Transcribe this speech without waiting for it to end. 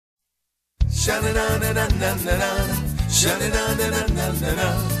Sha-na-na-na-na-na-na-na. Sha-na-na-na-na-na-na-na.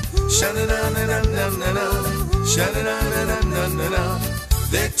 Sha-na-na-na-na-na-na-na. Sha-na-na-na-na-na-na.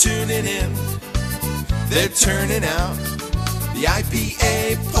 They're tuning in, they're turning out. The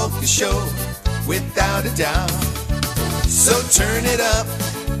IPA Polka Show, without a doubt. So turn it up,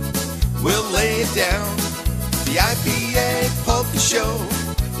 we'll lay it down. The IPA Polka Show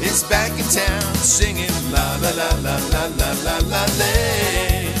is back in town, singing la la la la la la la la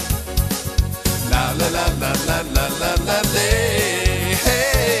lay. La la la la la la la la lay.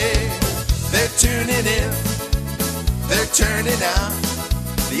 Hey, they're tuning in, they're turning out.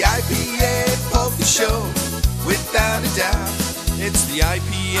 The IPA Polka Show, without a doubt. It's the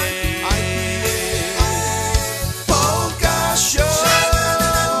IPA Polka Show.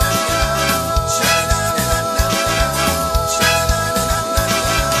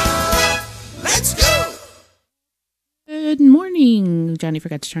 Let's go. Good morning. Johnny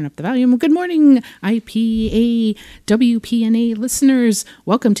forgot to turn up the volume. Good morning, IPA WPNA listeners.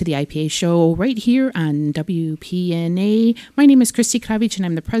 Welcome to the IPA show right here on WPNA. My name is Christy Krawisz, and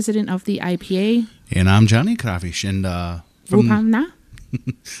I'm the president of the IPA. And I'm Johnny Krawisz. And WPNA?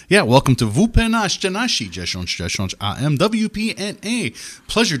 Yeah, welcome to WPNA AM WPNA.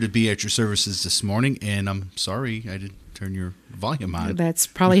 Pleasure to be at your services this morning. And I'm sorry I didn't turn your volume on. That's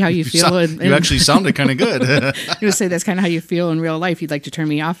probably how you feel. You actually sounded kind of good. I would say that's kind of how you feel in real life. You'd like to turn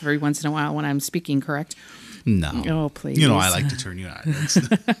me off every once in a while when I'm speaking, correct? No. Oh, please. You know, I like to turn you on.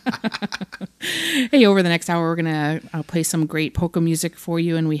 Hey, over the next hour, we're going to play some great polka music for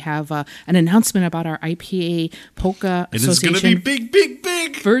you. And we have an announcement about our IPA Polka Association. It's going to be big, big,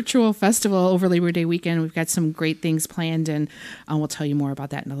 big. Virtual festival over Labor Day weekend. We've got some great things planned, and we'll tell you more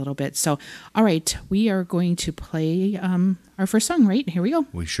about that in a little bit. So, all right, we are going to play our first song, right? Here we go.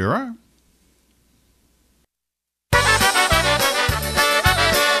 We sure are.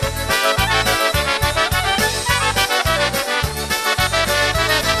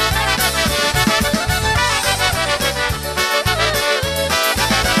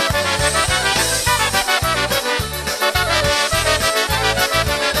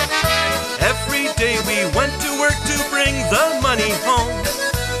 Home.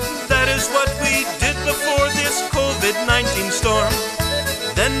 That is what we did before this COVID-19 storm.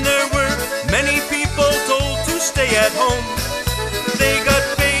 Then there were many people told to stay at home. They got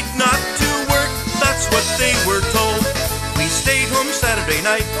paid not to work, that's what they were told. We stayed home Saturday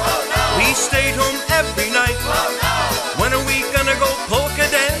night. We stayed home every night. When are we gonna go polka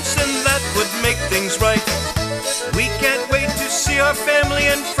dance? And that would make things right. We can't wait to see our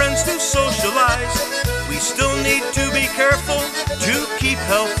family and friends to socialize. We still need to be careful to keep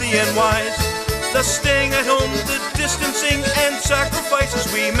healthy and wise. The staying at home, the distancing and sacrifices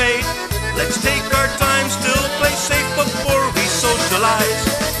we made. Let's take our time, still play safe before we socialize.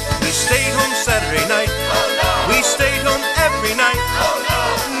 We stayed home Saturday night. We stayed home every night.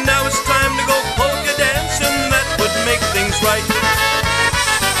 Now it's time to go polka dance, and that would make things right.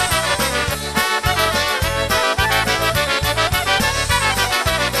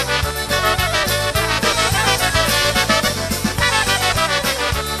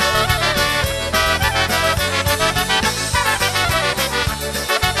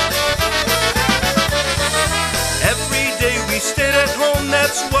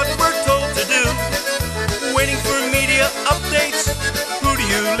 That's what we're told to do. Waiting for media updates, who do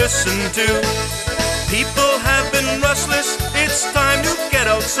you listen to? People have been restless, it's time to get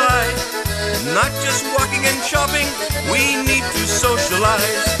outside. Not just walking and shopping, we need to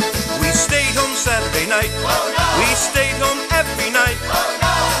socialize. We stayed home Saturday night. We stayed home every night.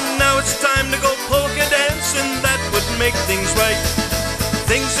 Now it's time to go polka dance, and that would make things right.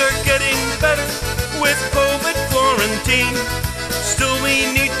 Things are getting better with COVID quarantine. Still we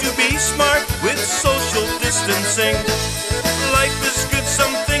need to be smart with social distancing. Life is good,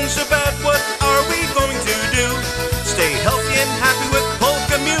 some things about what are we going to do? Stay healthy and happy with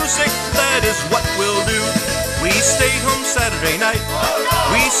polka music, that is what we'll do. We stayed home Saturday night.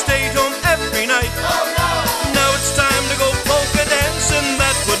 We stayed home every night. Now it's time to go polka dance, and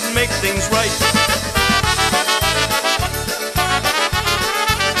that would make things right.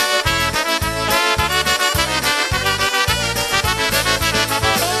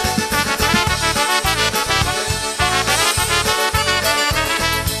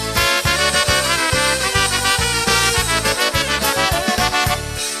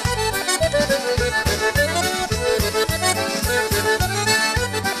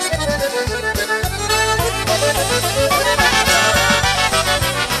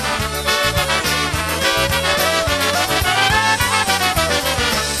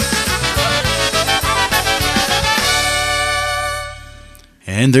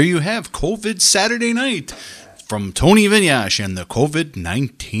 And there you have COVID Saturday Night from Tony Vinyash and the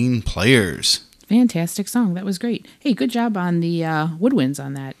COVID-19 Players. Fantastic song. That was great. Hey, good job on the woodwinds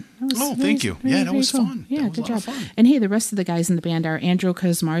on that. Thank you. Yeah, that was cool. fun. Yeah, that was good job. Fun. And hey, the rest of the guys in the band are Andrew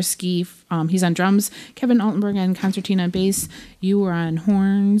Kosmarski. He's on drums. Kevin Altenberg on concertina and bass. You were on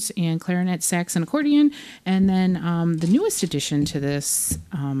horns and clarinet, sax, and accordion. And then the newest addition to this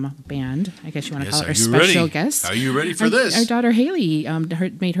band, I guess you want to call her special guest. Are you ready for this? Our daughter Haley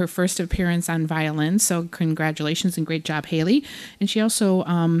made her first appearance on violin. So congratulations and great job, Haley. And she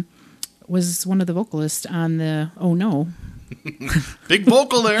also was one of the vocalists on the Oh No. Big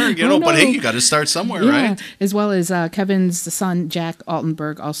vocal there, Oh, no. But hey, you got to start somewhere, right? As well as Kevin's son, Jack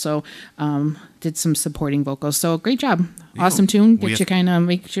Altenberg, also did some supporting vocals. So great job. Awesome tune.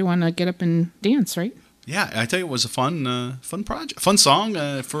 Makes you want to get up and dance, right? Yeah, I tell you, it was a fun project, fun song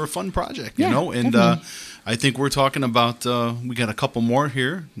for a fun project, and I think we're talking about, we got a couple more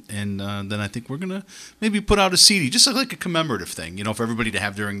here, and then I think we're going to maybe put out a CD, just like a commemorative thing, for everybody to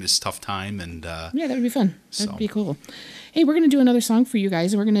have during this tough time. And yeah, that would be fun. That'd be cool. Hey, we're going to do another song for you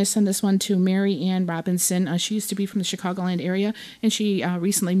guys, and we're going to send this one to Mary Ann Robinson. She used to be from the Chicagoland area, and she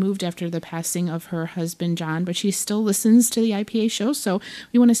recently moved after the passing of her husband, John, but she still listens to the IPA show, so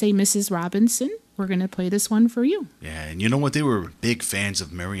we want to say, Mrs. Robinson, we're going to play this one for you. Yeah, and you know what? They were big fans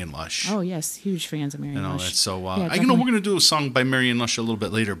of Marion Lush. Oh, yes, huge fans of Marion Lush. So, we're going to do a song by Marion Lush a little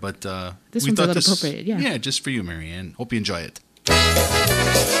bit later, but this one's a little appropriate, yeah. Yeah, just for you, Marianne. Hope you enjoy it.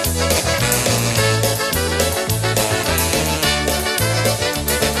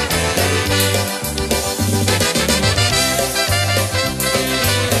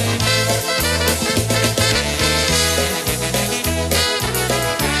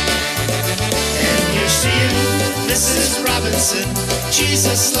 Mrs. Robinson,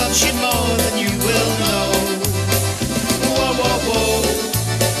 Jesus loves you more than you will know. Whoa, whoa, whoa.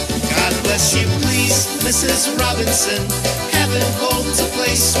 God bless you, please, Mrs. Robinson. Heaven holds a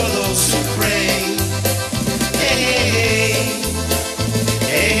place for those who pray. Hey, hey,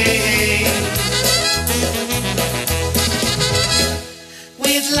 hey, hey, hey, hey.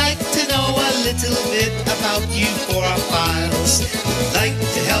 We'd like to know a little bit about you for our files. We'd like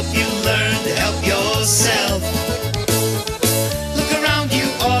to help you learn to help yourself.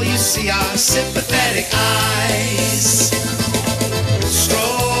 All you see are sympathetic eyes.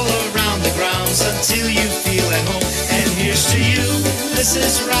 Stroll around the grounds until you feel at home. And here's to you,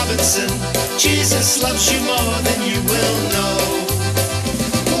 Mrs. Robinson. Jesus loves you more than you will know.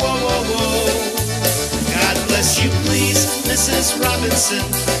 Whoa, whoa, whoa. God bless you, please, Mrs. Robinson.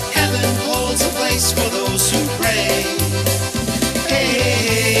 Heaven holds a place for those who pray. Hey, hey,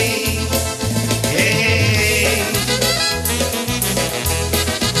 hey, hey, hey.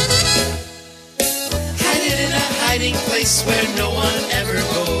 Hiding place where no one ever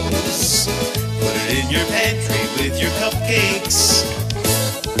goes. Put it in your pantry with your cupcakes.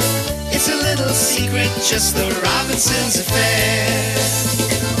 It's a little secret, just the Robinsons' affair.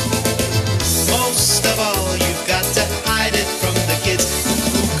 Most of all, you've got to hide it from the kids.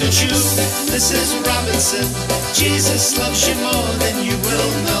 Who could you, Mrs. Robinson? Jesus loves you more than you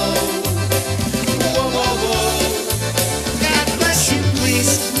will know. Whoa, whoa, whoa. God bless you,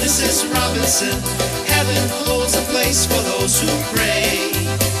 please, Mrs. Robinson. Heaven holds a place for those who pray.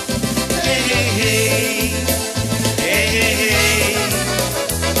 Hey, hey, hey, hey, hey, hey.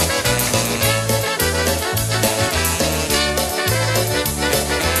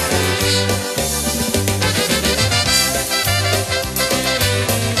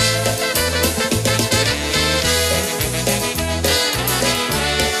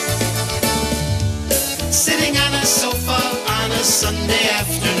 Sitting on a sofa on a Sunday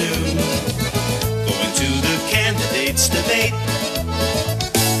afternoon, debate.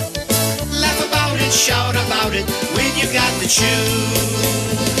 Laugh about it, shout about it, when you got to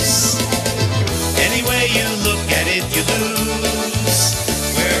choose. Any way you look at it, you lose.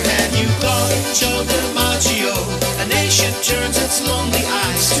 Where have you gone, Joe DiMaggio? A nation turns its lonely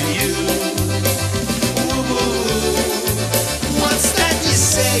eyes to you. Ooh, what's that you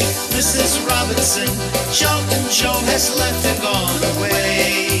say, Mrs. Robinson? Joe Joe has left and gone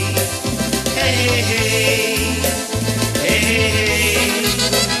away. Hey, hey, hey.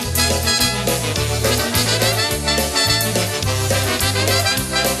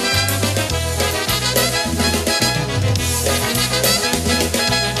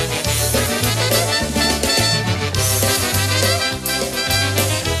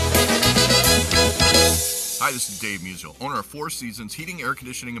 Hi, this is Dave Musial, owner of Four Seasons Heating, Air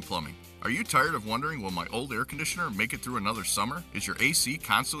Conditioning, and Plumbing. Are you tired of wondering, will my old air conditioner make it through another summer? Is your AC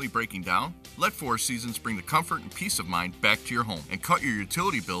constantly breaking down? Let Four Seasons bring the comfort and peace of mind back to your home and cut your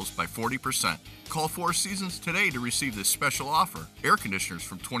utility bills by 40%. Call Four Seasons today to receive this special offer. Air conditioners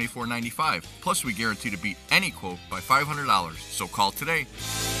from $24.95. Plus, we guarantee to beat any quote by $500. So call today.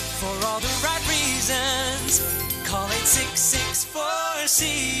 For all the right reasons, call 866-4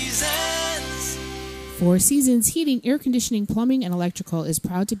 Seasons. Four Seasons Heating, Air Conditioning, Plumbing, and Electrical is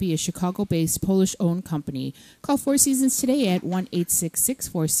proud to be a Chicago-based Polish-owned company. Call Four Seasons today at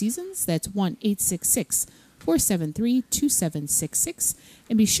 1-866-4Seasons. That's 1-866-473-2766.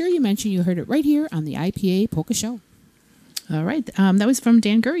 And be sure you mention you heard it right here on the IPA Polka Show. All right. That was from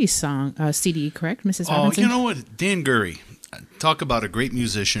Dan Gurry's song, CD, correct, Mrs. Robinson? Oh, you know what? Dan Gurry. Talk about a great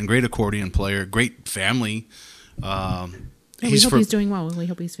musician, great accordion player, great family. We hope he's doing well. We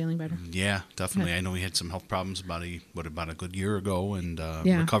hope he's feeling better. Yeah, definitely. Yeah. I know he had some health problems about a good year ago, and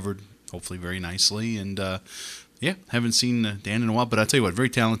Yeah. recovered hopefully very nicely. And haven't seen Dan in a while, but I tell you what, very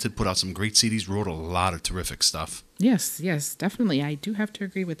talented. Put out some great CDs. Wrote a lot of terrific stuff. Yes, definitely. I do have to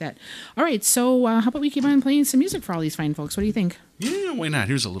agree with that. All right, so how about we keep on playing some music for all these fine folks? What do you think? Yeah, why not?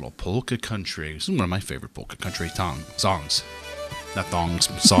 Here's a little polka country. This is one of my favorite polka country songs. Not thongs,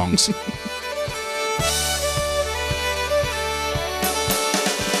 songs.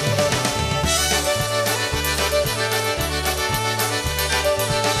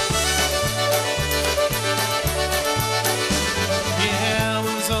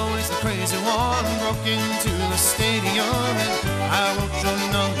 Into the stadium and I wrote your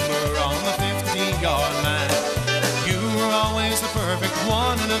number on the 50-yard line. You were always the perfect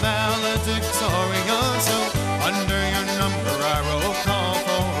one in a valedictorian, so under your number I wrote call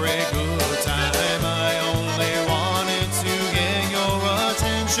for a good time. I only wanted to get your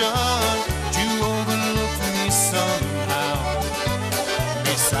attention, but you overlooked me somehow.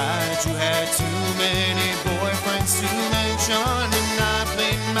 Besides, you had too many boyfriends to mention, and I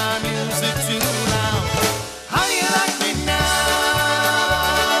played my music too loud. How do you like me now?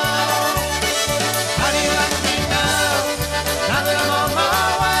 How do you like me now? Now that I'm on my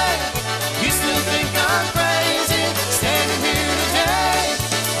way, you still think I'm crazy, standing here today.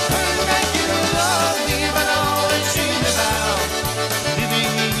 Couldn't make you love me, but I always dreamed about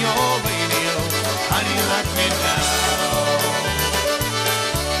living in your radio. How do you like me now?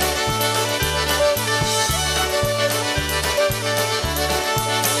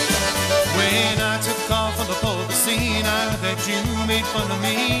 When I took off on the polka scene, I heard that you made fun of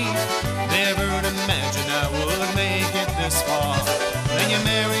me. Never'd imagined I would make it this far. Then you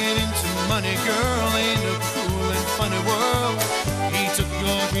married into money, girl, in a cool and funny world. He took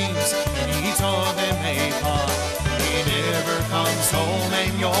your dreams and he tore them apart. He never comes home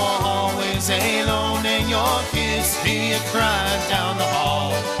and you're always alone, and your kids hear you cry down the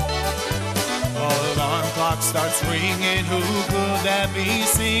hall. Alarm clock starts ringing, who could that be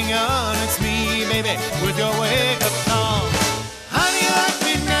singing? It's me, baby, with your wake-up call. How do you like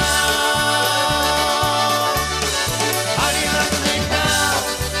me now? How do you like me now?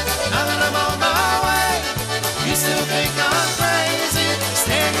 Now that I'm on my way, you still think I'm crazy,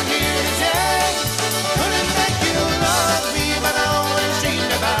 standing here today. Couldn't make you love me, but I always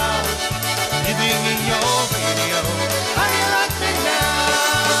dreamed about living in your radio. How do you like me now?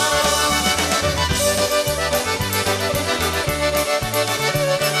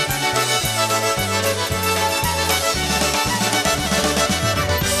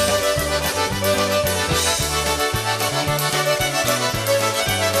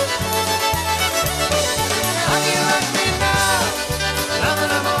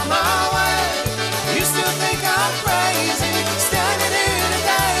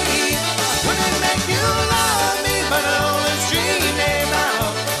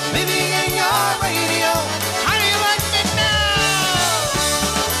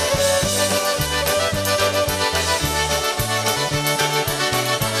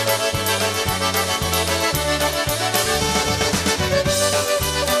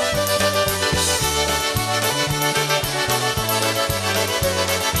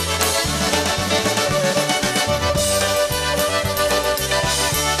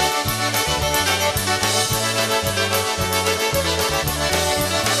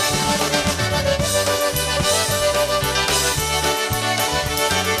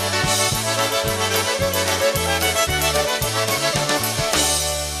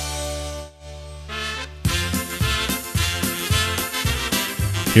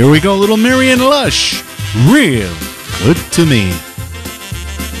 Here we go, little Marion Lush. Real good to me.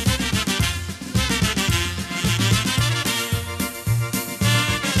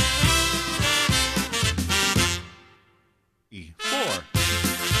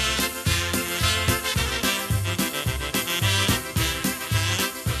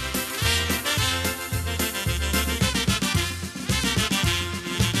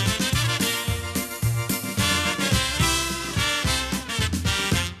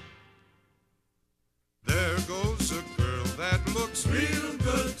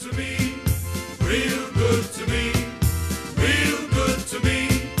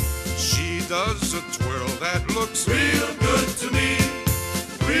 does a twirl that looks real good to me.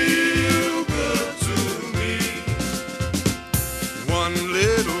 Real good to me. One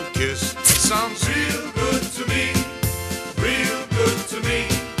little kiss sounds real good to me. Real good to me.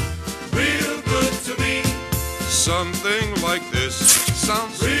 Real good to me. Something like this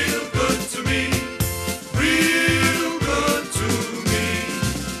sounds real good to me. Real good to me.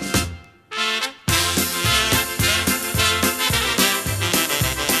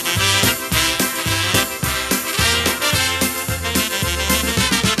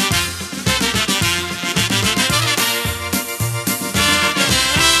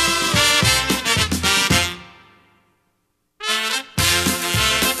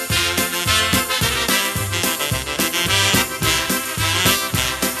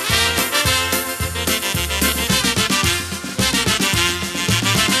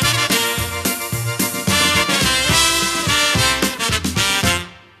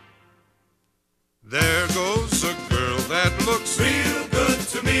 There goes a girl that looks real good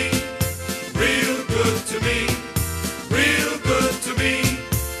to me. Real good to me. Real good to me.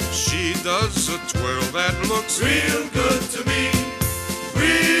 She does a twirl that looks real good to me.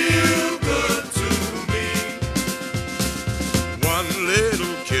 Real good to me. One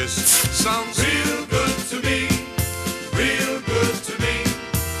little kiss sounds real good to me. Real good to me.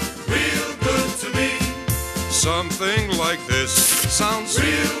 Real good to me. Something like this sounds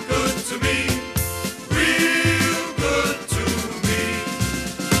real good to me. Real good to me.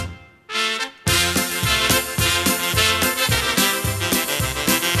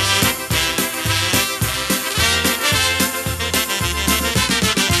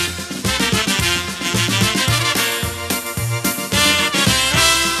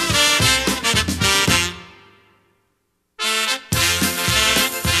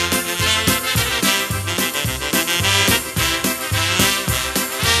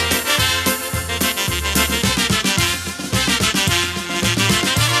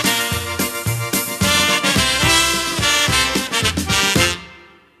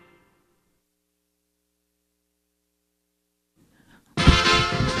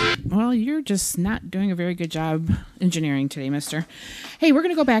 Well, you're just not doing a very good job engineering today, mister. Hey, we're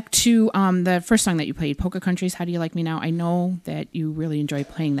going to go back to the first song that you played, Polka Country's How Do You Like Me Now? I know that you really enjoy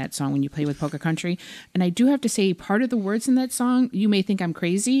playing that song when you play with Polka Country. And I do have to say, part of the words in that song, you may think I'm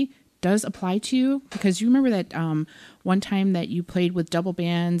crazy, does apply to you. Because you remember that one time that you played with double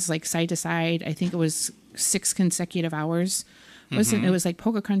bands, like side to side, I think it was 6 consecutive hours. Wasn't it was like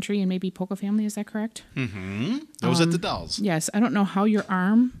Polka Country and maybe Polka Family, is that correct? Mm-hmm. I was at the Dolls. Yes. I don't know how your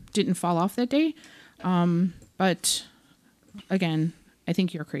arm didn't fall off that day. But again, I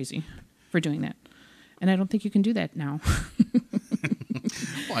think you're crazy for doing that. And I don't think you can do that now.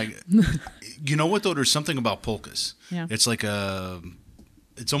 Well, you know what though? There's something about polkas. Yeah. It's like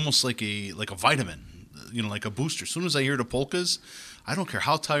it's almost like a vitamin, like a booster. As soon as I hear the polkas, I don't care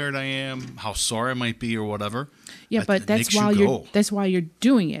how tired I am, how sore I might be, or whatever. Yeah, but that's while you're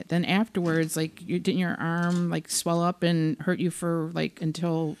doing it. Then afterwards, like, didn't your arm like swell up and hurt you for like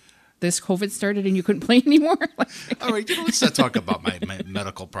until this COVID started and you couldn't play anymore? All right, let's not talk about my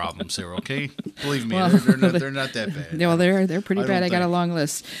medical problems here, okay? Believe me, Well, they're not that bad. Well, they're pretty bad. I got a long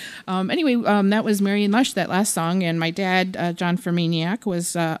list. Anyway, that was Marion Lush, that last song, and my dad, John Fermaniak,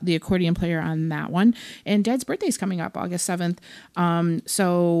 was the accordion player on that one. And Dad's birthday's coming up, August 7th.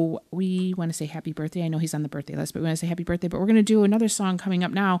 So we want to say happy birthday. I know he's on the birthday list, but we want to say happy birthday. But we're going to do another song coming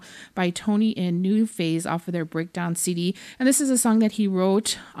up now by Tony and New Phase off of their Breakdown CD. And this is a song that he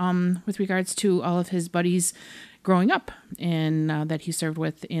wrote with regards to all of his buddies growing up and that he served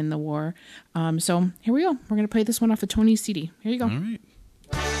with in the war. So here we go. We're going to play this one off of Tony's CD. Here you go. All right.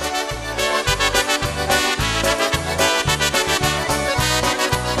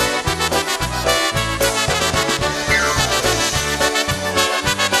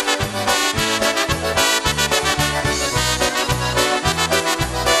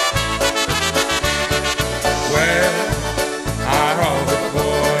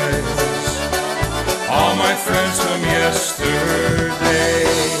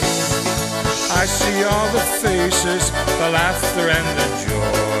 I see all the faces, the laughter and the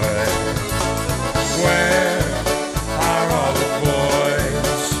joy. Where are all the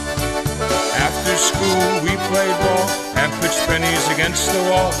boys? After school we played ball and pitched pennies against the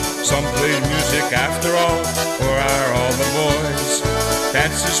wall. Some played music after all. Where are all the boys?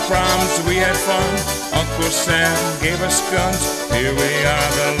 Dances, proms, we had fun. Uncle Sam gave us guns. Here we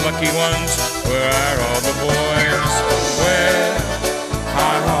are, the lucky ones. Where are all the boys? Where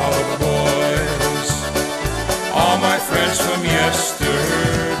are all the boys? All my friends from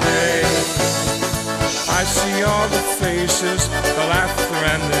yesterday. I see all the faces, the laughter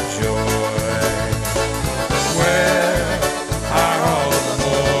and the joy.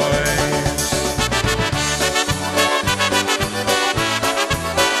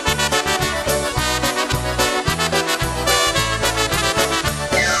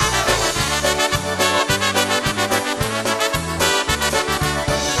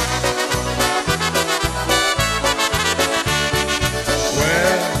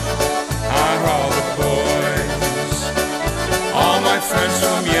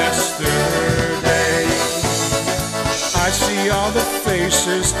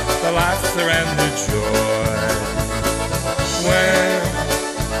 the laughter and the joy. Where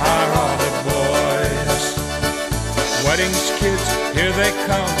are all the boys? Weddings, kids, here they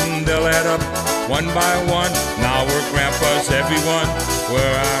come. They'll add up one by one. Now we're grandpas, everyone.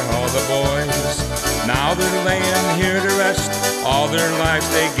 Where are all the boys? Now they're laying here to rest. All their lives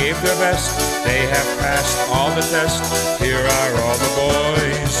they gave their best. They have passed all the tests. Here are all the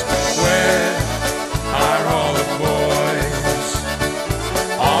boys. Where are all the boys?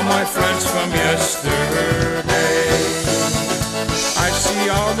 All my friends from yesterday. I see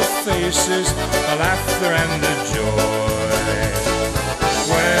all the faces, the laughter and the joy.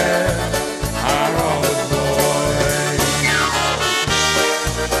 Where are all the boys?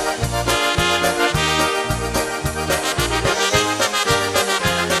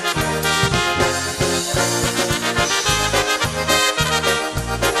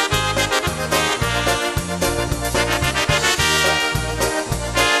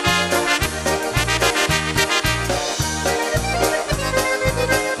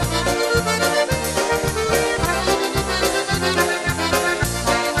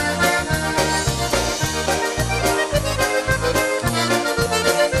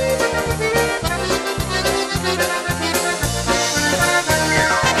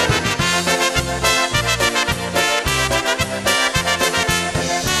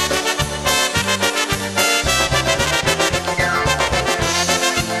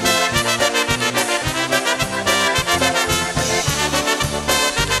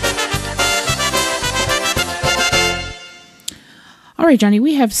 All right, Johnny,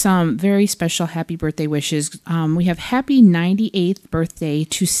 we have some very special happy birthday wishes. We have happy 98th birthday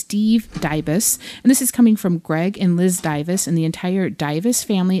to Steve Divis, and this is coming from Greg and Liz Divis and the entire Divis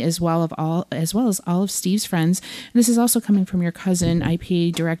family, as well as all of Steve's friends. And this is also coming from your cousin,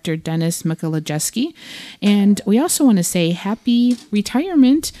 IPA Director Dennis Mikolajewski. And we also want to say happy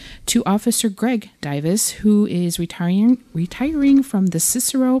retirement to Officer Greg Divis, who is retiring from the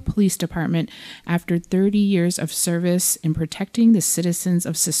Cicero Police Department after 30 years of service in protecting the citizens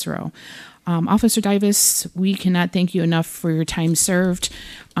of Cicero. Officer Divis, we cannot thank you enough for your time served,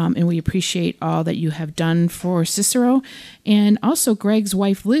 and we appreciate all that you have done for Cicero. And also, Greg's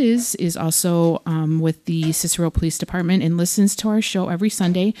wife, Liz, is also with the Cicero Police Department and listens to our show every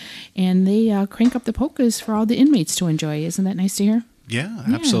Sunday, and they crank up the polkas for all the inmates to enjoy. Isn't that nice to hear? Yeah,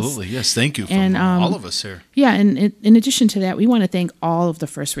 absolutely. Yes, thank you from all of us here. Yeah, and in addition to that, we want to thank all of the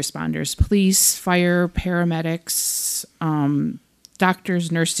first responders, police, fire, paramedics,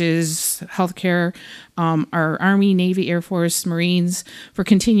 doctors, nurses, healthcare, our Army, Navy, Air Force, Marines, for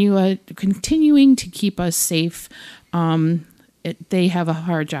continuing to keep us safe. They have a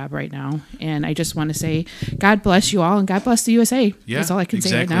hard job right now, and I just want to say, God bless you all, and God bless the USA. Yeah, that's all I can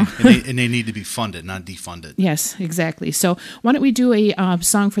say right exactly. now. and they need to be funded, not defunded. Yes, exactly. So why don't we do a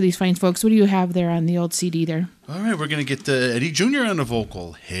song for these fine folks? What do you have there on the old CD there? All right, we're going to get Eddie Jr. on the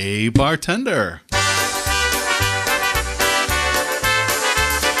vocal. Hey, bartender.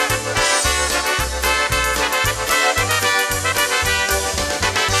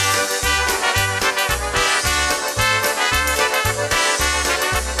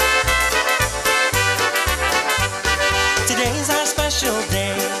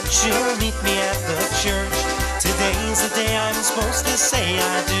 She'll meet me at the church. Today's the day I'm supposed to say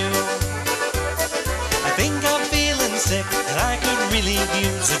I do. I think I'm feeling sick and I could really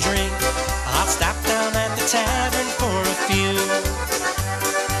use a drink. I'll stop down at the tavern for a few.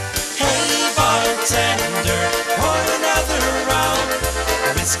 Hey bartender, pour another round.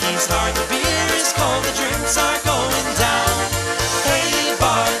 The whiskey's hard, the beer is cold, the drinks are going down. Hey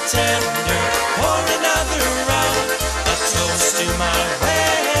bartender, pour another round. A toast to my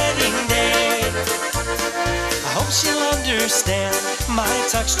she'll understand. My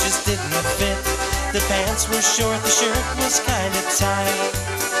tux just didn't fit. The pants were short, the shirt was kinda tight.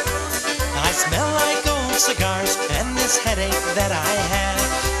 I smell like old cigars and this headache that I had.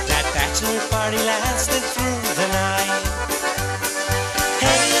 That bachelor party lasted through the night.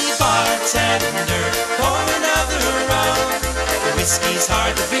 Hey bartender, pour another round. The whiskey's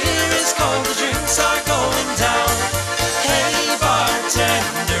hard, the beer is cold, the drinks are going down. Hey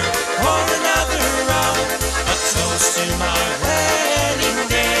bartender, pour another round. Close to my wedding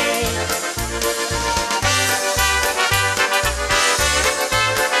day.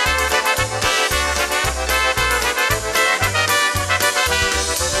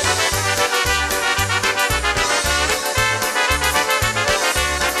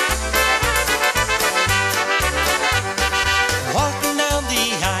 Walking down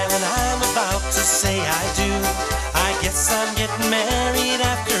the aisle and I'm about to say I do. I guess I'm getting married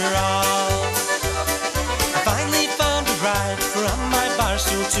after all. From my bar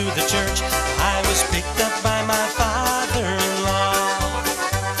stool to to the church, I was picked up by my father-in-law.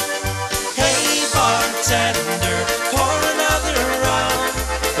 Hey, bartender, pour another round.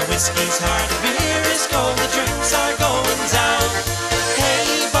 The whiskey's hard, the beer is cold, the drinks are going down.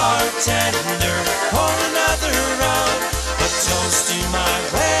 Hey, bartender, pour another round. A toast to my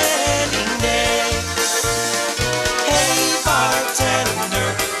wedding day. Hey, bartender,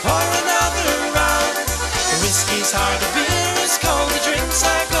 pour another round. The whiskey's hard, the beer is cold, the drinks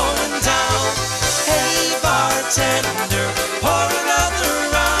are going down. Hey, bartender, pour another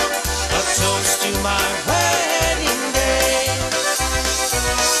round. A toast to my wedding day.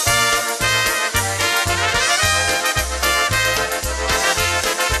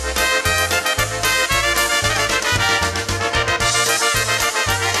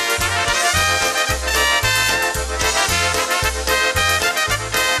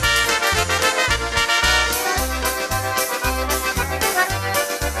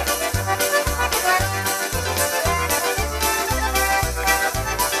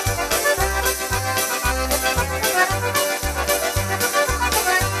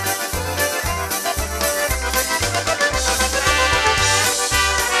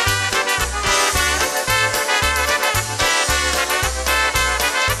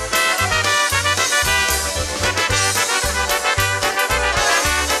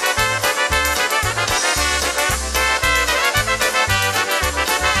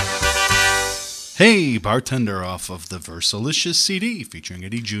 Hey, Bartender off of the Versalicious CD featuring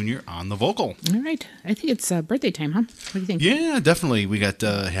Eddie Jr. on the vocal. All right. I think it's birthday time, huh? What do you think? Yeah, definitely. We got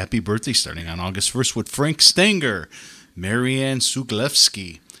Happy Birthday starting on August 1st with Frank Stanger, Marianne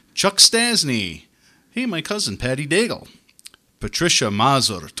Suglewski, Chuck Stasny, hey, my cousin Patty Daigle, Patricia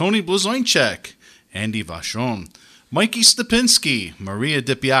Mazur, Tony Blazoinchek, Andy Vachon, Mikey Stepinski, Maria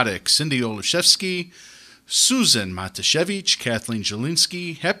Dipyatic, Cindy Olszewski, Susan Matashevich, Kathleen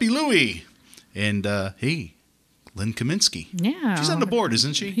Jelinski, Happy Louie, and, hey, Lynn Kaminsky. Yeah. She's on the board,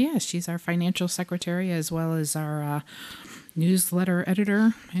 isn't she? Yeah, she's our financial secretary as well as our newsletter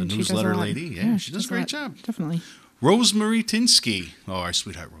editor. And The she does a newsletter lot. lady. Yeah, she does a great job. Definitely. Rosemary Tinsky. Oh, our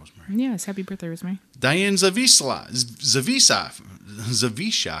sweetheart Rosemary. Yes, happy birthday, Rosemary. Diane Zavisha.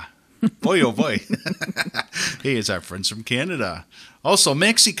 Boy, oh boy. Hey, it's our friends from Canada. Also,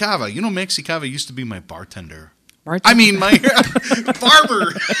 Maxi Cava. You know, Maxi Cava used to be my bartender. I mean, my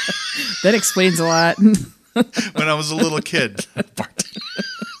barber. That explains a lot. When I was a little kid.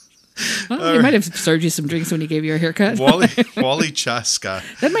 Well, he might have served you some drinks when he gave you a haircut. Wally Chaska.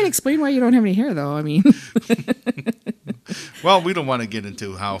 That might explain why you don't have any hair, though. I mean, well, we don't want to get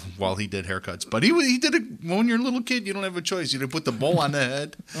into how well he did haircuts, but he did it. When you're a little kid, you don't have a choice. You put the bowl on the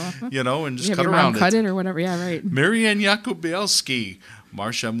head, and just cut your around mom cut it or whatever. Yeah, right. Marianne Yakubielski,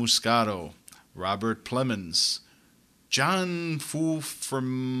 Marcia Muscato, Robert Plemons, John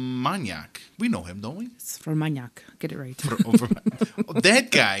Furmaniak. We know him, don't we? It's from Maniac. Get it right. That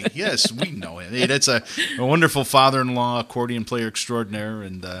guy. Yes, we know him. Hey, that's a wonderful father-in-law, accordion player extraordinaire,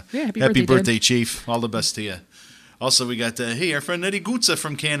 and happy birthday, Chief. All the best to you. Also, we got, our friend Eddie Gutza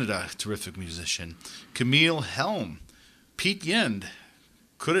from Canada, terrific musician. Camille Helm, Pete Yend,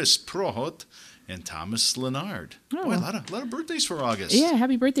 Chris Prohot, and Thomas Lennard. Oh. Boy, a lot of birthdays for August. Yeah,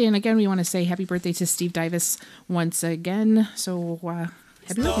 happy birthday. And again, we want to say happy birthday to Steve Davis once again. So,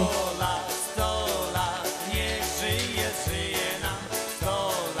 happy birthday.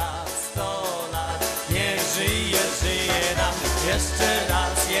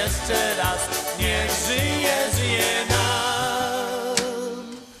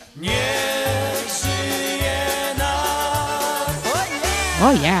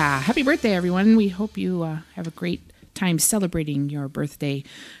 Oh, yeah. Happy birthday, everyone. We hope you have a great time celebrating your birthday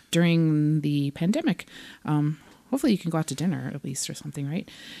during the pandemic. Hopefully you can go out to dinner at least or something, right?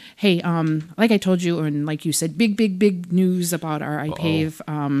 Hey, like I told you, and like you said, big news about our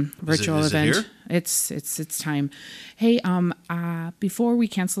IPA virtual event. Here? It's time. Hey, before we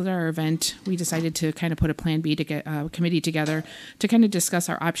canceled our event, we decided to kind of put a plan B to get a committee together to kind of discuss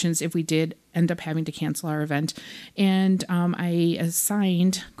our options if we did end up having to cancel our event. And I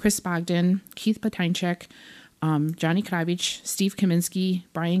assigned Chris Bogdan, Keith Patinchek, Johnny Krawisz, Steve Kaminsky,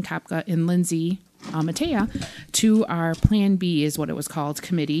 Brian Kopka, and Lindsay Matea to our Plan B is what it was called,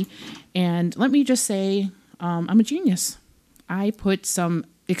 committee. And let me just say, I'm a genius. I put some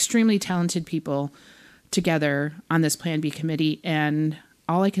extremely talented people together on this Plan B committee, and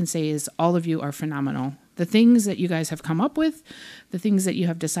all I can say is all of you are phenomenal. The things that you guys have come up with, the things that you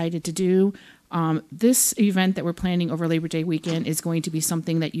have decided to do, this event that we're planning over Labor Day weekend is going to be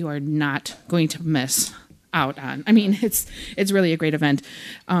something that you are not going to miss out on. I mean, it's really a great event.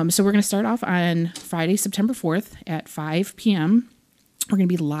 So we're going to start off on Friday, September 4th at 5 p.m. We're going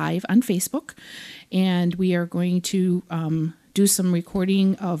to be live on Facebook, and we are going to do some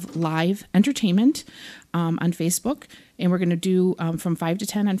recording of live entertainment on Facebook. And we're going to do from 5 to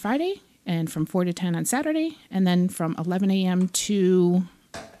 10 on Friday, and from 4 to 10 on Saturday, and then from 11 a.m. to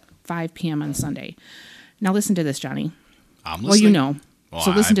 5 p.m. on Sunday. Now listen to this, Johnny. I'm listening. Well, you know. Well,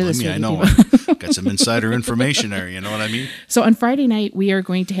 so listen to this. I know. Got some insider information there. You know what I mean? So on Friday night, we are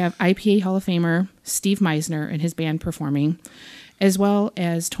going to have IPA Hall of Famer Steve Meisner and his band performing, as well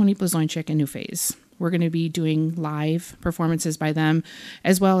as Tony Blazonczyk and New Phase. We're going to be doing live performances by them,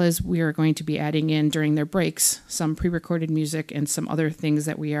 as well as we are going to be adding in during their breaks some pre-recorded music and some other things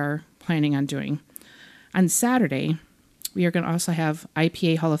that we are planning on doing. On Saturday, we are going to also have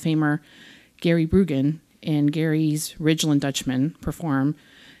IPA Hall of Famer Gary Bruggen and Gary's Ridgeland Dutchman perform,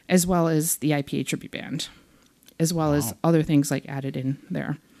 as well as the IPA tribute band, as well as other things like added in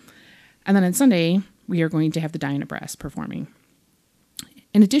there. And then on Sunday, we are going to have the Diana Brass performing.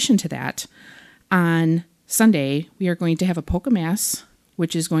 In addition to that, on Sunday, we are going to have a polka mass,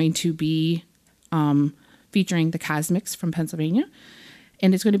 which is going to be featuring the Cosmics from Pennsylvania,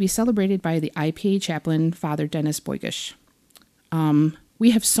 and it's going to be celebrated by the IPA chaplain, Father Dennis Boygish. We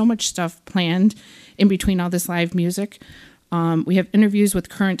have so much stuff planned in between all this live music. We have interviews with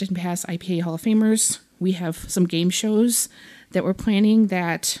current and past IPA Hall of Famers. We have some game shows that we're planning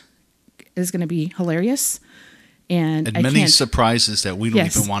that is going to be hilarious. And many surprises that we don't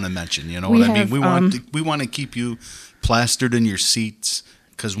even want to mention. You know what I mean? We want to keep you plastered in your seats,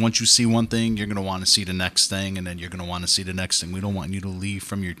 because once you see one thing, you're going to want to see the next thing, and then you're going to want to see the next thing. We don't want you to leave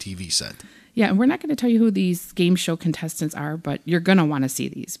from your TV set. Yeah, and we're not going to tell you who these game show contestants are, but you're going to want to see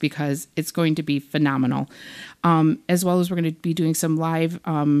these because it's going to be phenomenal. As well as we're going to be doing some live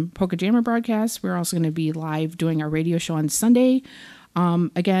Polka Jammer broadcasts. We're also going to be live doing our radio show on Sunday.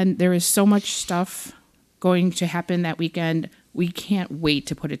 Again, there is so much stuff going to happen that weekend. We can't wait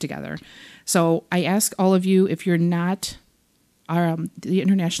to put it together. So I ask all of you, if you're not the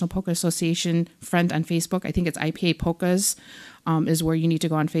International Polka Association friend on Facebook, I think it's IPA Polkas is where you need to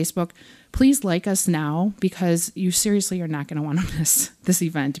go on Facebook. Please like us now, because you seriously are not going to want to miss this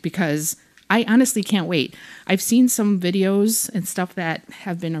event, because I honestly can't wait. I've seen some videos and stuff that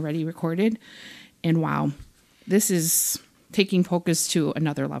have been already recorded, and wow, this is taking polkas to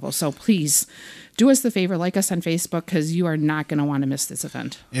another level. So please do us the favor, like us on Facebook, because you are not going to want to miss this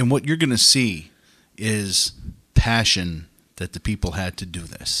event. And what you're going to see is passion that the people had to do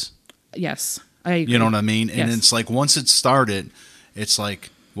this. Yes, I agree. You know what I mean? And Yes. it's like, once it started, it's like,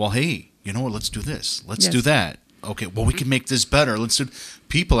 well, hey, you know what? Let's do this. Let's do that. Okay, well, we can make this better. Let's do.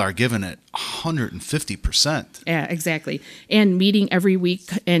 People are giving it 150%. Yeah, exactly. And meeting every week,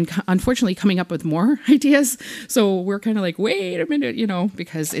 and unfortunately coming up with more ideas. So we're kind of like, wait a minute,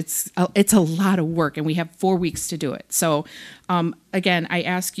 because it's a lot of work, and we have 4 weeks to do it. So again, I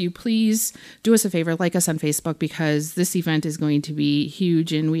ask you, please do us a favor, like us on Facebook, because this event is going to be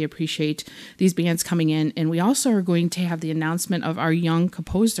huge, and we appreciate these bands coming in. And we also are going to have the announcement of our young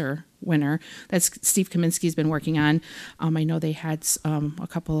composer winner that Steve Kaminsky's been working on. I know they had a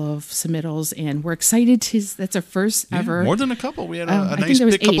couple of submittals, and we're excited. That's our first ever. More than a couple. We had a I nice think there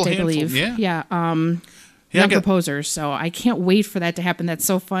was big couple 8, I handful. believe. Yeah. Young composers. So I can't wait for that to happen. That's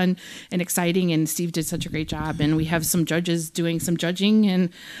so fun and exciting, and Steve did such a great job. And we have some judges doing some judging, and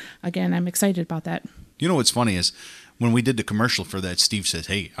again, I'm excited about that. You know what's funny is, when we did the commercial for that, Steve said,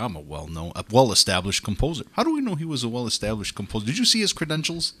 hey, I'm a well-established composer. How do we know he was a well-established composer? Did you see his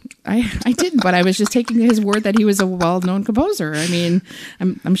credentials? I didn't, but I was just taking his word that he was a well-known composer. I mean,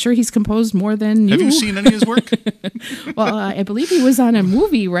 I'm sure he's composed more than you. Have you seen any of his work? Well, I believe he was on a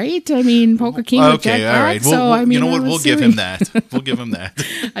movie, right? I mean, Polka King with Jack Black. All right. So, I mean, you know what? We'll give him that. We'll give him that.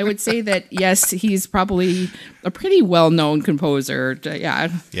 I would say that, yes, he's probably a pretty well-known composer. Yeah.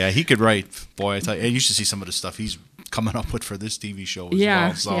 Yeah, he could write. Boy, I tell you, you should see some of the stuff he's coming up with for this TV show as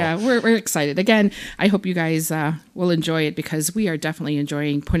well. So. Yeah, we're excited. Again, I hope you guys will enjoy it, because we are definitely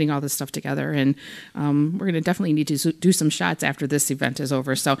enjoying putting all this stuff together, and we're going to definitely need to do some shots after this event is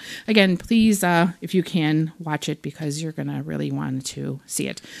over. So again, please, if you can, watch it, because you're going to really want to see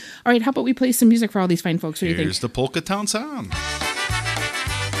it. All right, how about we play some music for all these fine folks? What do you think? Here's the Polka Town Sound.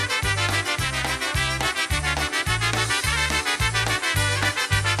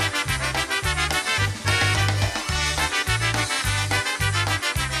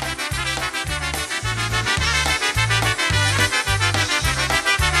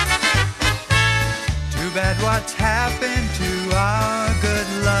 What's happened to our good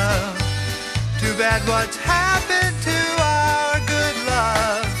love? Too bad what's happened to our good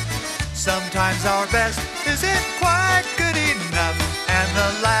love. Sometimes our best isn't quite good enough, and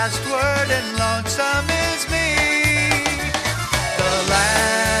the last word in lonesome is me. The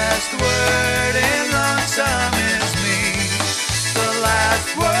last word in lonesome is me. The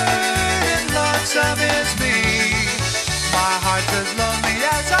last word in lonesome is me. My heart's as lonely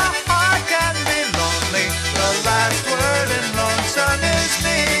as a heart can be lonely. The last word in lonesome is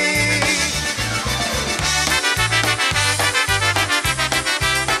me.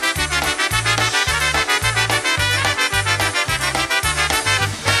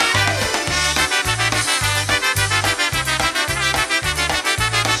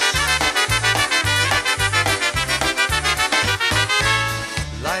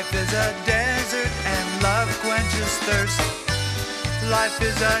 Life is a desert and love quenches thirst. Life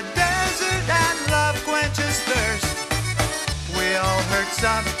is a desert and love quenches thirst. We all hurt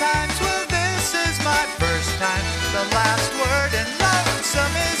sometimes, well this is my first time. The last word in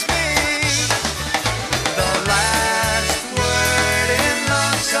lonesome is me. The last word in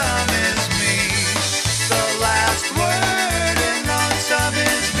lonesome is me. The last word in lonesome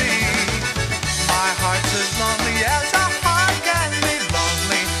is me. My heart's as lonely as a heart can be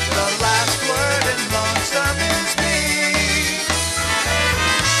lonely. The last word in lonesome is me.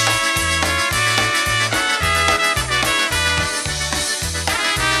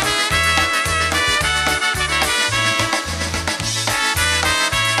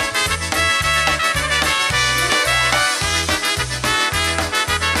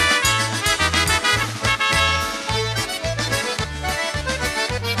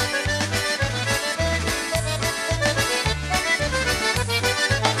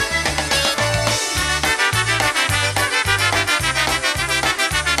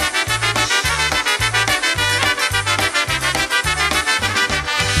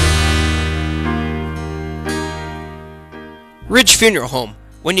 Ridge Funeral Home.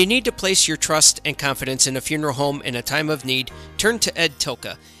 When you need to place your trust and confidence in a funeral home in a time of need, turn to Ed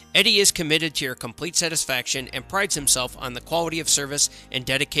Tilka. Eddie is committed to your complete satisfaction and prides himself on the quality of service and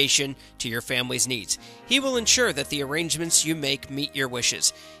dedication to your family's needs. He will ensure that the arrangements you make meet your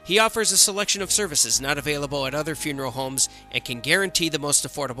wishes. He offers a selection of services not available at other funeral homes and can guarantee the most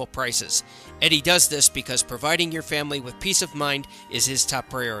affordable prices. Eddie does this because providing your family with peace of mind is his top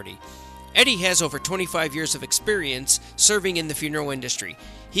priority. Eddie has over 25 years of experience serving in the funeral industry.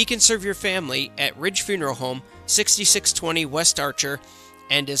 He can serve your family at Ridge Funeral Home, 6620 West Archer,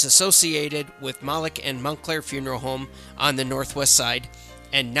 and is associated with Moloch and Montclair Funeral Home on the northwest side,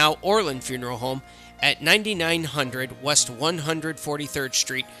 and now Orland Funeral Home at 9900 West 143rd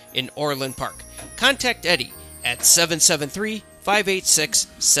Street in Orland Park. Contact Eddie at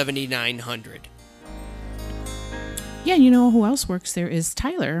 773-586-7900. Yeah, you know who else works there is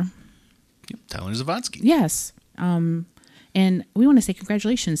Tyler. Tyler Zavodsky. Yes. And we want to say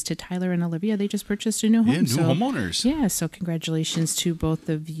congratulations to Tyler and Olivia. They just purchased a new home. Yeah, new homeowners. Yeah, so congratulations to both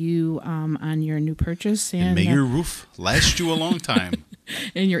of you on your new purchase. And may your roof last you a long time.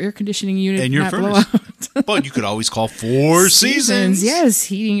 And your air conditioning unit and your not furnace. blow out. But you could always call Four Seasons. Yes,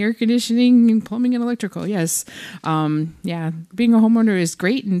 heating, air conditioning, plumbing, and electrical. Yes. Yeah, being a homeowner is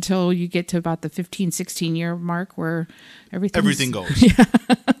great until you get to about the 15, 16-year mark where everything goes. Yeah.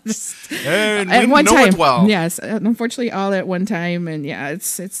 And at we one know time. it well. Yes, unfortunately, all at one time, and yeah,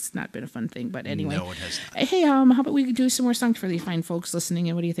 it's not been a fun thing. But anyway, No, it has not. Hey, how about we do some more songs for these fine folks listening?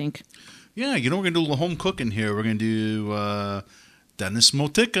 And what do you think? Yeah, we're going to do a little home cooking here. We're going to do Dennis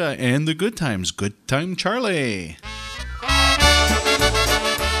Motika and the Good Times. Good Time Charlie.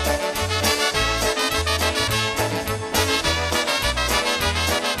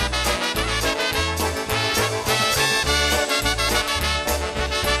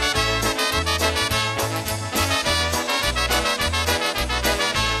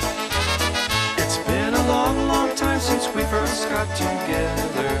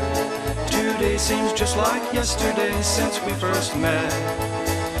 Together. Today seems just like yesterday since we first met.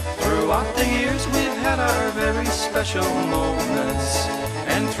 Throughout the years we've had our very special moments,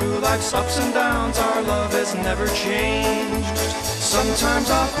 and through life's ups and downs our love has never changed. Sometimes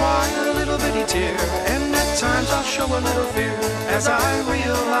I'll cry a little bitty tear, and at times I'll show a little fear as I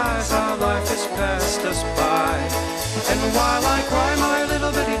realize how life has passed us by. And while I cry my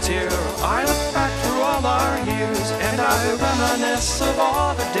little bitty tear, I look back through all our years, and I reminisce of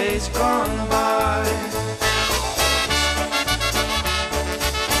all the days gone by.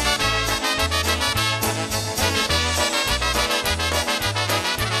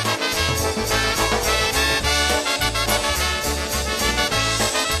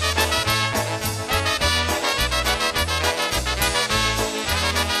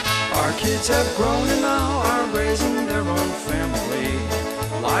 Our kids have grown and now are raising their own family,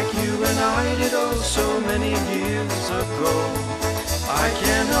 like you and I did oh so many years ago. I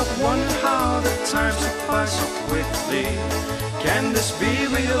can't help wonder how the time slip by so quickly. Can this be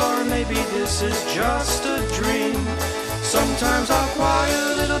real, or maybe this is just a dream? Sometimes I'll cry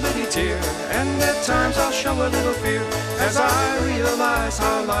a little bitty tear, and at times I'll show a little fear, as I realize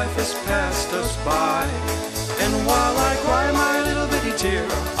how life has passed us by. And while I cry my little bitty tear,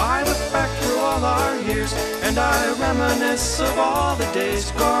 I look back through all our years, and I reminisce of all the days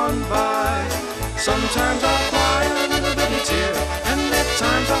gone by. Sometimes I'll cry a little bitty tear, and at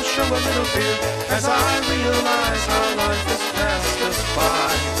times I'll show a little fear, as I realize how life has passed us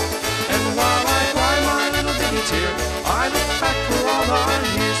by. And while I cry my little bitty tear, I look back through all our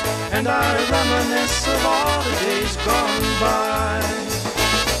years, and I reminisce of all the days gone by.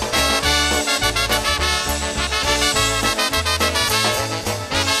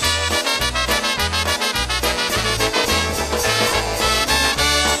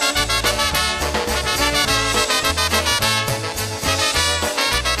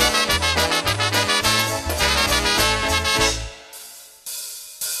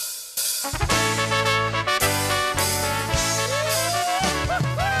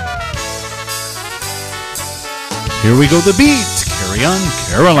 Here we go, the beat. Carry on,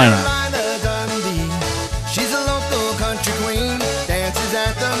 Carolina. She's a local country queen, dances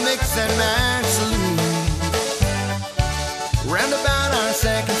at the Mix and Match Saloon. Roundabout our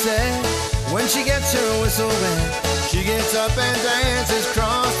second set, when she gets her whistle wet, she gets up and dances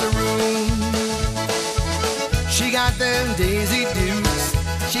across the room. She got them Daisy Dukes,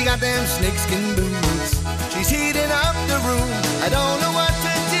 she got them snakeskin boots. She's heating up the room, I don't know what to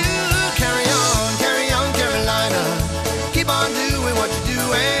do. Carry on, Carolina, keep on doing what you're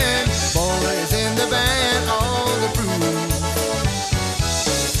doing. Boys in the band, all the proof.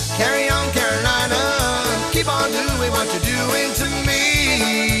 Carry on, Carolina, keep on doing what you're doing to me.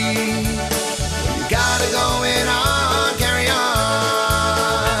 You got it going on, carry on.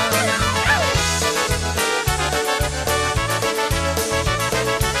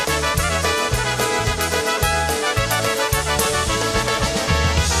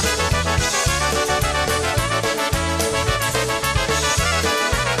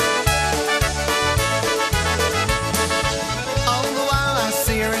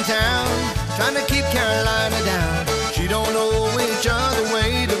 Trying to keep Carolina down, she don't know which other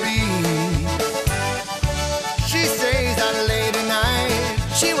way to be. She stays out late at night,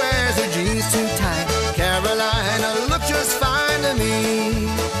 she wears her jeans too tight. Carolina looks just fine to me.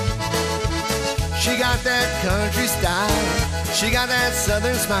 She got that country style, she got that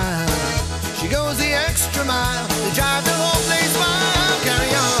southern smile. She goes the extra mile to drive the whole place wild. Carry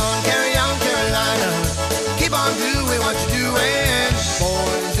on, Carolina, keep on doing what you're doing.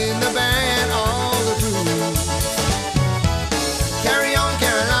 Boys in the band, all the proof. Carry on,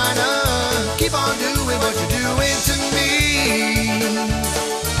 Carolina, keep on doing what you're doing to me.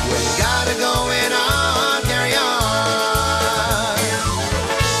 Well, you got it going on, carry on.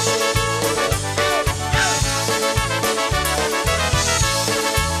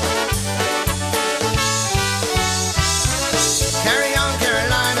 Carry on,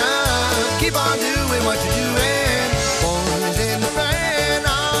 Carolina, keep on doing what you're doing. Boys in the band,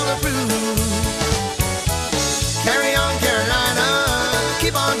 all the proof. Carry on, Carolina,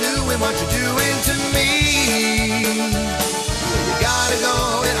 keep on doing what you're doing to me. You got it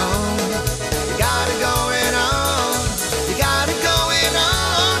going on, you got it going on, you got it going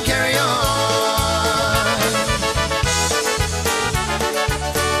on, carry on.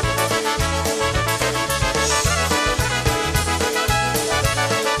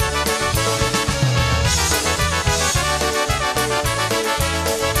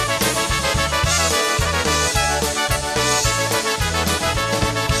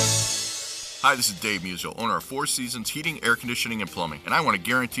 Hi, this is Dave Musial, owner of Four Seasons Heating, Air Conditioning, and Plumbing, and I want to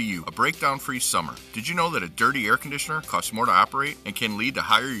guarantee you a breakdown-free summer. Did you know that a dirty air conditioner costs more to operate and can lead to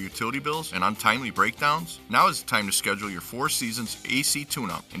higher utility bills and untimely breakdowns? Now is the time to schedule your Four Seasons AC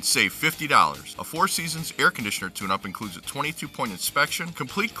tune-up and save $50. A Four Seasons air conditioner tune-up includes a 22-point inspection,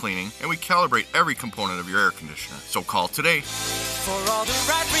 complete cleaning, and we calibrate every component of your air conditioner. So call today. For all the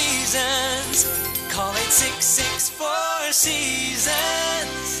right reasons, call 866-4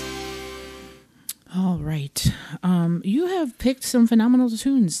 Seasons. All right. You have picked some phenomenal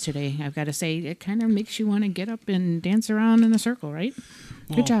tunes today. I've got to say, it kind of makes you want to get up and dance around in a circle, right?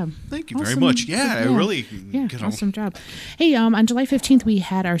 Good job. Thank you very much. Yeah, I really, awesome job. Hey, on July 15th, we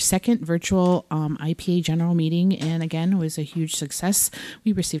had our second virtual IPA general meeting, and again, it was a huge success.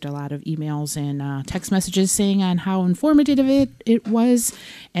 We received a lot of emails and text messages saying on how informative it was,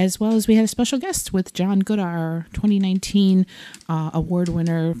 as well as we had a special guest with John Gooda, our 2019 award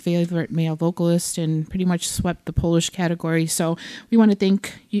winner, favorite male vocalist, and pretty much swept the Polish category. So we want to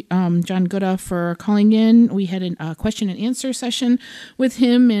thank John Gooda for calling in. We had a question and answer session with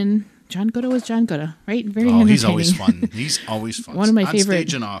him, and John Gooda was John Gooda, right? Very entertaining. He's always fun. He's always fun. One of my on favorite,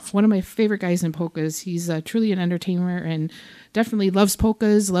 stage and off. One of my favorite guys in polkas. He's truly an entertainer and definitely loves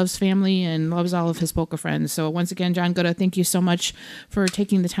polkas, loves family, and loves all of his polka friends. So once again, John Gooda, thank you so much for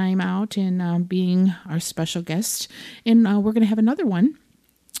taking the time out and being our special guest. And we're going to have another one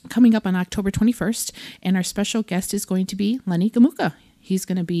coming up on October 21st, and our special guest is going to be Lenny Gamuka. He's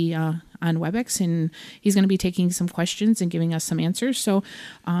going to be on WebEx, and he's going to be taking some questions and giving us some answers. So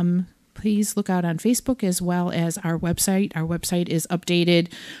please look out on Facebook as well as our website. Our website is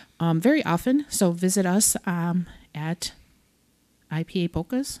updated very often, so visit us at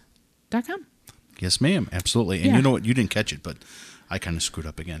IPAPolkas.com. Yes, ma'am. Absolutely. And you know what? You didn't catch it, but I kind of screwed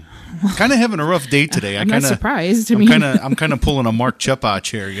up again. Kind of having a rough day today. I'm not surprised. I'm kind of pulling a Mark Chepach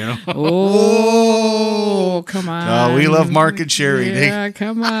here, you know. Oh, come on. Oh, we love Mark and Sherry. Yeah,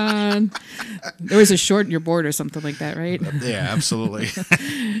 come on. There was a short in your board or something like that, right? Yeah, absolutely.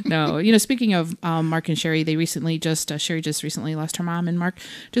 No, speaking of Mark and Sherry, they recently Sherry just recently lost her mom, and Mark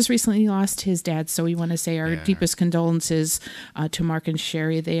just recently lost his dad. So we want to say our deepest condolences to Mark and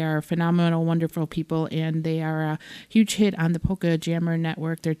Sherry. They are phenomenal, wonderful people, and they are a huge hit on the Polka Jammer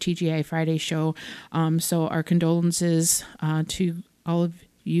Network, their TGI Friday show. So our condolences to all of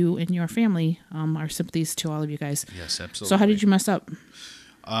you and your family. Our sympathies to all of you guys. Yes, absolutely. So how did you mess up?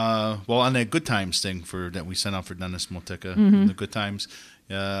 Well, on that Good Times thing that we sent out for Dennis Motika, the Good Times,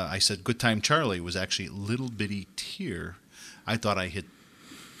 I said Good Time Charlie was actually Little Bitty Tear. I thought I hit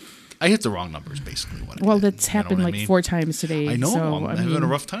the wrong numbers, basically. That's happened like 4 times today. I know. So, I'm having a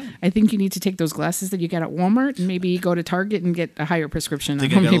rough time. I think you need to take those glasses that you got at Walmart and maybe go to Target and get a higher prescription. I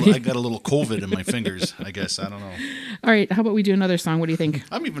got a little COVID in my fingers, I guess. I don't know. All right. How about we do another song? What do you think?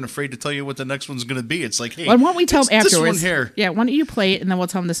 I'm even afraid to tell you what the next one's going to be. It's like, hey, why don't we tell them afterwards? This one here. Yeah, why don't you play it and then we'll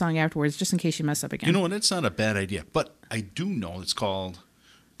tell them the song afterwards, just in case you mess up again. You know what? It's not a bad idea. But I do know it's called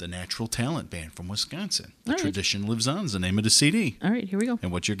the Natural Talent Band from Wisconsin. The Tradition Lives On is the name of the CD. All right, here we go.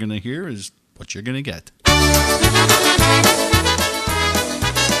 And what you're going to hear is what you're going to get.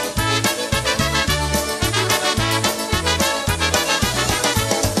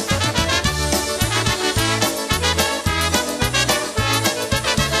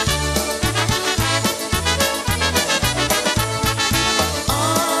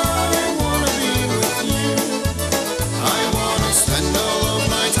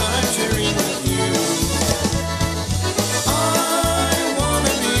 I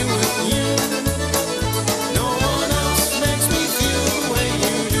wanna be with you. No one else makes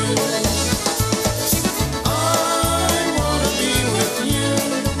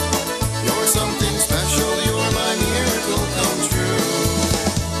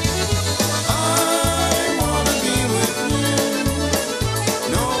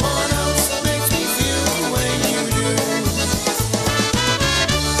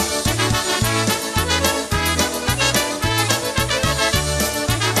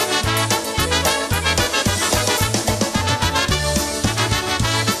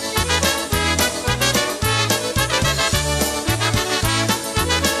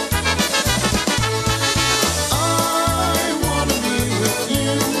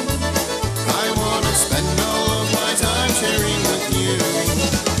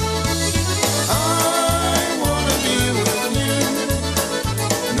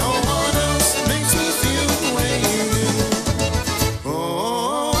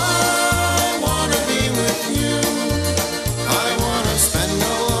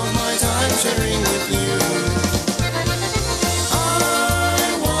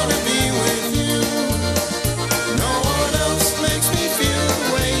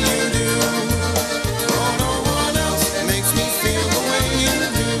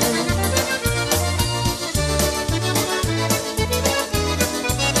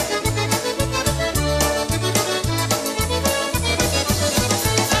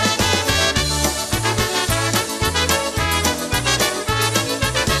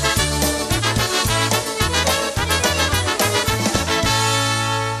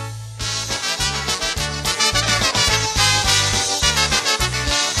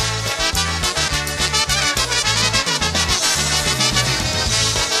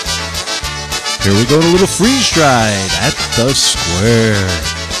Here we go, a little freeze dried at the Square.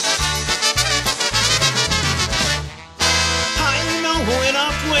 I know an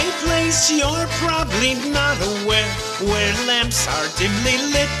off-way place you're probably not aware, where lamps are dimly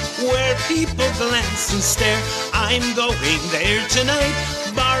lit, where people glance and stare. I'm going there tonight,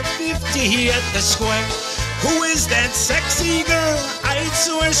 bar 50 at the Square. Who is that sexy girl? I'd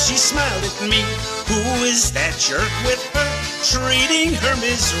swear she smiled at me. Who is that jerk with her, treating her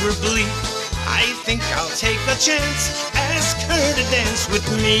miserably? I think I'll take a chance, ask her to dance with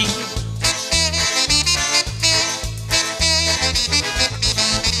me.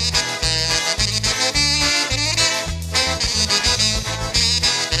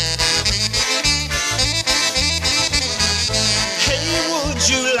 Hey, would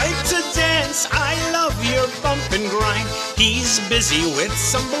you like to dance? I love your bump and grind. He's busy with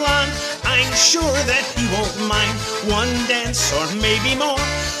some blonde. I'm sure that he won't mind one dance or maybe more.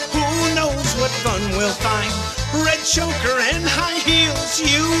 Who knows what fun we'll find? Red choker and high heels,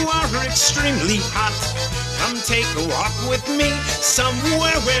 you are extremely hot. Come take a walk with me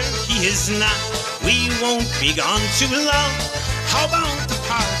somewhere where he is not. We won't be gone too long. How about the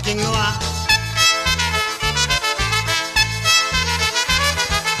parking lot?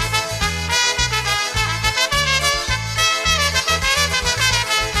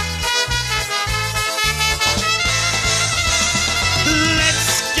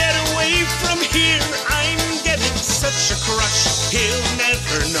 Such a crush, he'll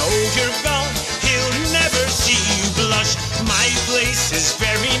never know you're gone, he'll never see you blush. My place is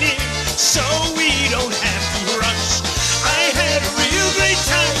very near, so we don't have to rush. I had a real great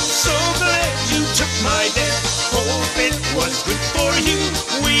time, so glad you took my dare. Hope it was good for you,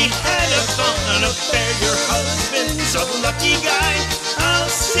 we had a fun affair. Your husband's a lucky guy, I'll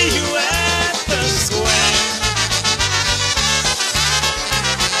see you at the Square.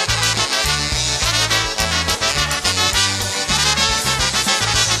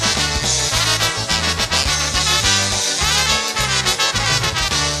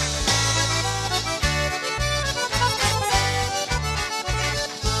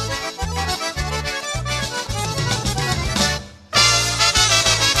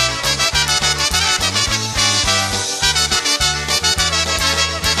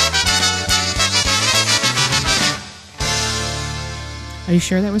 Are you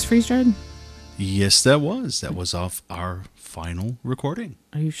sure that was freeze dried? Yes, that was. That was off our final recording.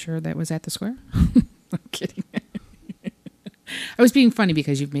 Are you sure that was at the Square? I'm kidding. I was being funny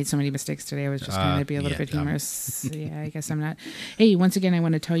because you've made so many mistakes today. I was just trying to be a little bit humorous. Yeah, I guess I'm not. Hey, once again, I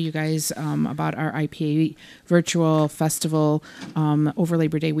want to tell you guys about our IPA virtual festival over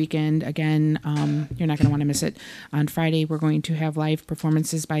Labor Day weekend. Again, you're not going to want to miss it. On Friday, we're going to have live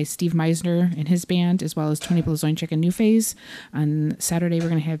performances by Steve Meisner and his band, as well as Tony Blazończyk and New Phase. On Saturday, we're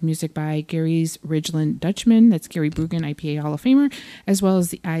going to have music by Gary's Ridgeland Dutchman. That's Gary Brugan, IPA Hall of Famer, as well as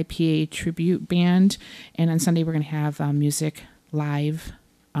the IPA Tribute Band. And on Sunday, we're going to have music live,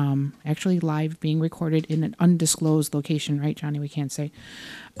 actually live being recorded in an undisclosed location, right, Johnny? We can't say,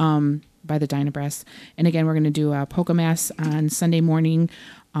 by the Dynabrass. And again, we're going to do a polka mass on Sunday morning,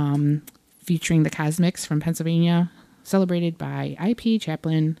 featuring the Cosmics from Pennsylvania, celebrated by IP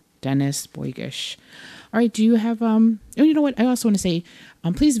chaplain Dennis Boygish. All right, do you have, oh, you know what? I also want to say,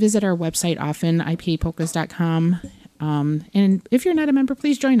 please visit our website often, ipapolkas.com. And if you're not a member,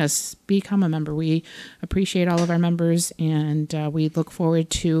 please join us. Become a member. We appreciate all of our members, and we look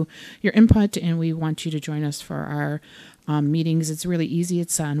forward to your input, and we want you to join us for our meetings. It's really easy.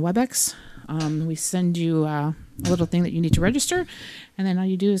 It's on WebEx. We send you a little thing that you need to register, and then all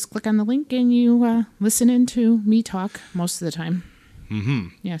you do is click on the link, and you listen in to me talk most of the time. Mm-hmm.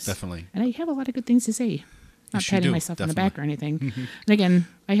 Yes. Definitely. And I have a lot of good things to say. Not Yes, you patting do, myself on the definitely. back or anything. And again,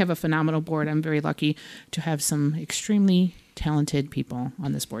 I have a phenomenal board. I'm very lucky to have some extremely talented people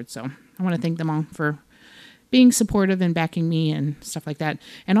on this board. So I want to thank them all for being supportive and backing me and stuff like that.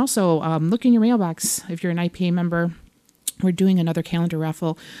 And also, look in your mailbox. If you're an IPA member, we're doing another calendar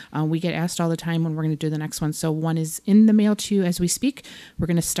raffle. We get asked all the time when we're going to do the next one. So one is in the mail to you as we speak. We're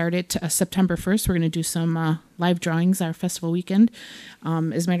going to start it September 1st. We're going to do some live drawings our festival weekend.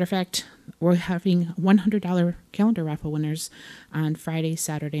 As a matter of fact, we're having $100 calendar raffle winners on Friday,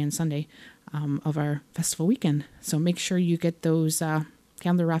 Saturday, and Sunday of our festival weekend. So make sure you get those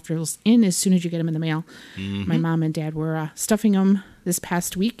calendar raffles in as soon as you get them in the mail. Mm-hmm. My mom and dad were stuffing them this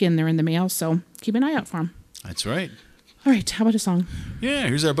past week, and they're in the mail. So keep an eye out for them. That's right. All right, how about a song? Yeah,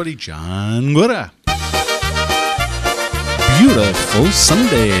 here's our buddy John Gura. Beautiful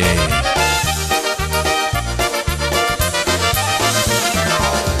Sunday.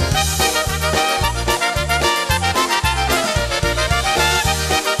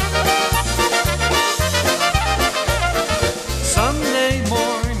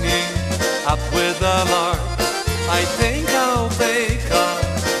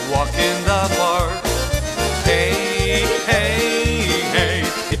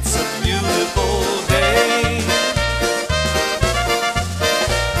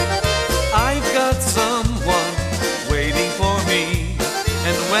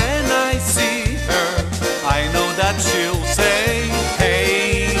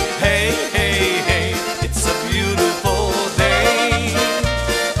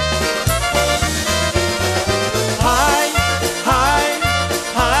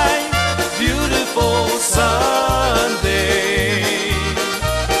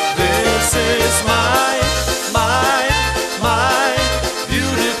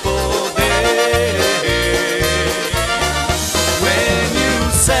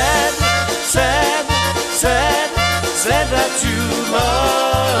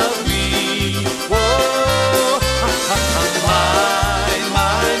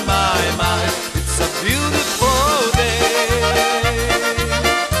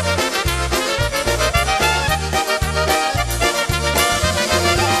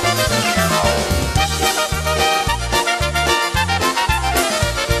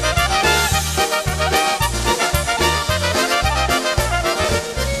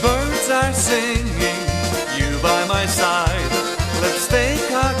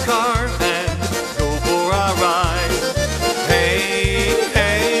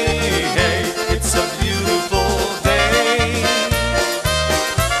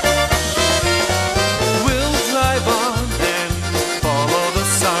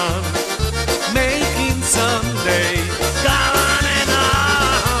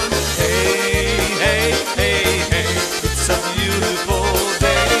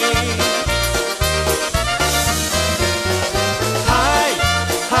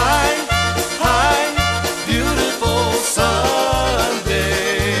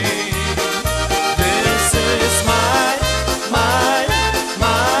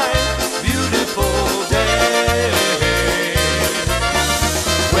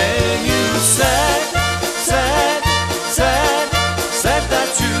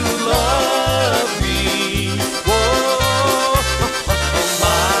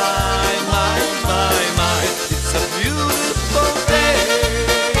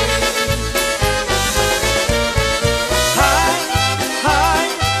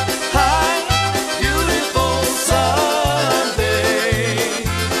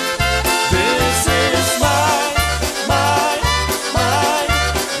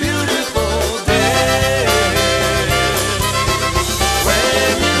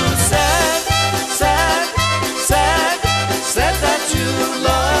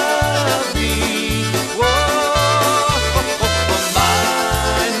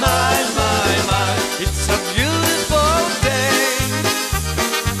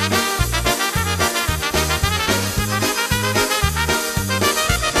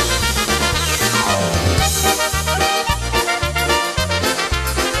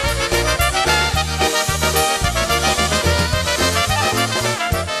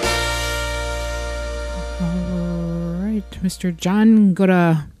 Mr. John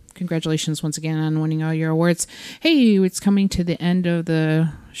Gura. Congratulations once again on winning all your awards. Hey, it's coming to the end of the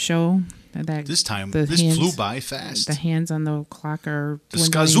show. This flew by fast. The hands on the clock are the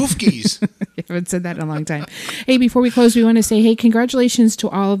skazufkis. I haven't said that in a long time. Hey, before we close, we want to say, hey, congratulations to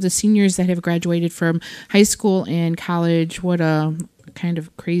all of the seniors that have graduated from high school and college. What a kind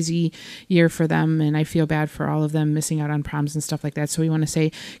of crazy year for them, and I feel bad for all of them missing out on proms and stuff like that. So we want to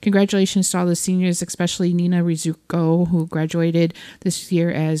say congratulations to all the seniors, especially Nina Rizuko, who graduated this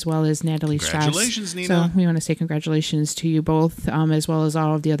year, as well as Natalie Strauss. Congratulations, Nina. So we want to say congratulations to you both, as well as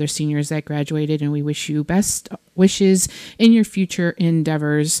all of the other seniors that graduated, and we wish you best wishes in your future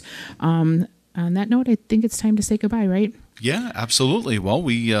endeavors. On that note, I think it's time to say goodbye, right? Yeah, absolutely. Well,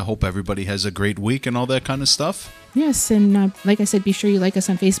 we hope everybody has a great week and all that kind of stuff. Yes, and like I said, be sure you like us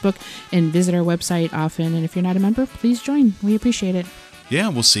on Facebook and visit our website often. And if you're not a member, please join. We appreciate it. Yeah,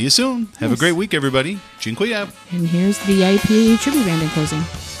 we'll see you soon. Have a great week, everybody. Dziękuję. And here's the IPA tribute band in closing.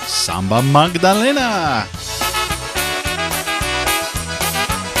 Samba Magdalena.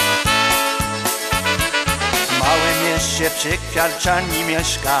 W małym mieście przy Kwiarczani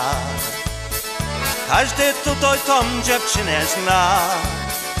mieszka. Każdy tutaj tą dziewczynę zna.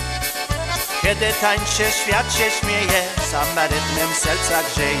 Kiedy tańczy, świat się śmieje, samba rytmem serca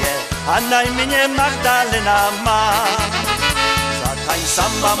grzeje, a na imię Magdalena ma. Zatań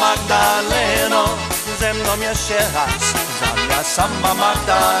samba Magdaleno, ze mną jeszcze raz. Zamiast samba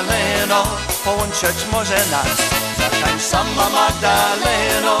Magdaleno, połączyć może nas. Zatań samba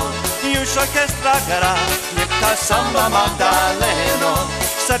Magdaleno, już orkiestra gra. Niech ta samba Magdaleno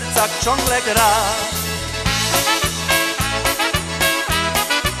w sercach ciągle gra.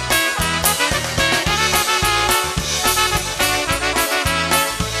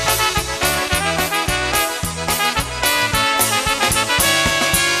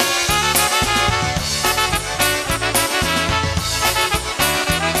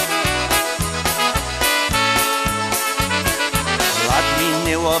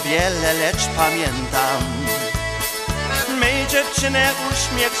 Minęło wiele, lecz pamiętam mej dziewczyny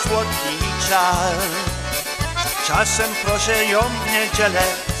uśmiech, słodki czar. Czasem proszę ją w niedzielę,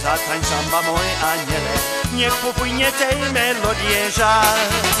 zatań samba mój aniele, niech popłynie tej melodii żal.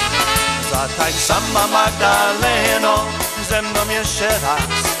 Zatań samba Magdaleno, ze mną jeszcze raz.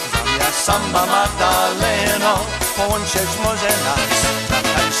 Zamiast samba Magdaleno, połączyć może nas.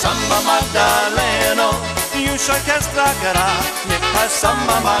 Zatań samba Magdaleno, już orkiestra gra. Niech ta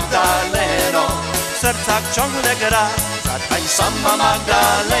samba Magdaleno w sercach ciągle gra. Zatań samba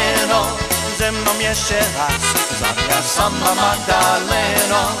Magdaleno, ze mną jeszcze raz. Zamiast samba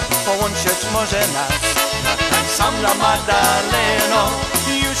Magdaleno, połączyć może nas. Zatań samba Magdaleno,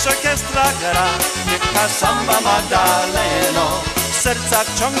 już orkiestra gra. Niech ta samba Magdaleno w sercach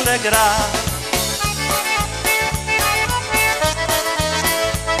ciągle gra.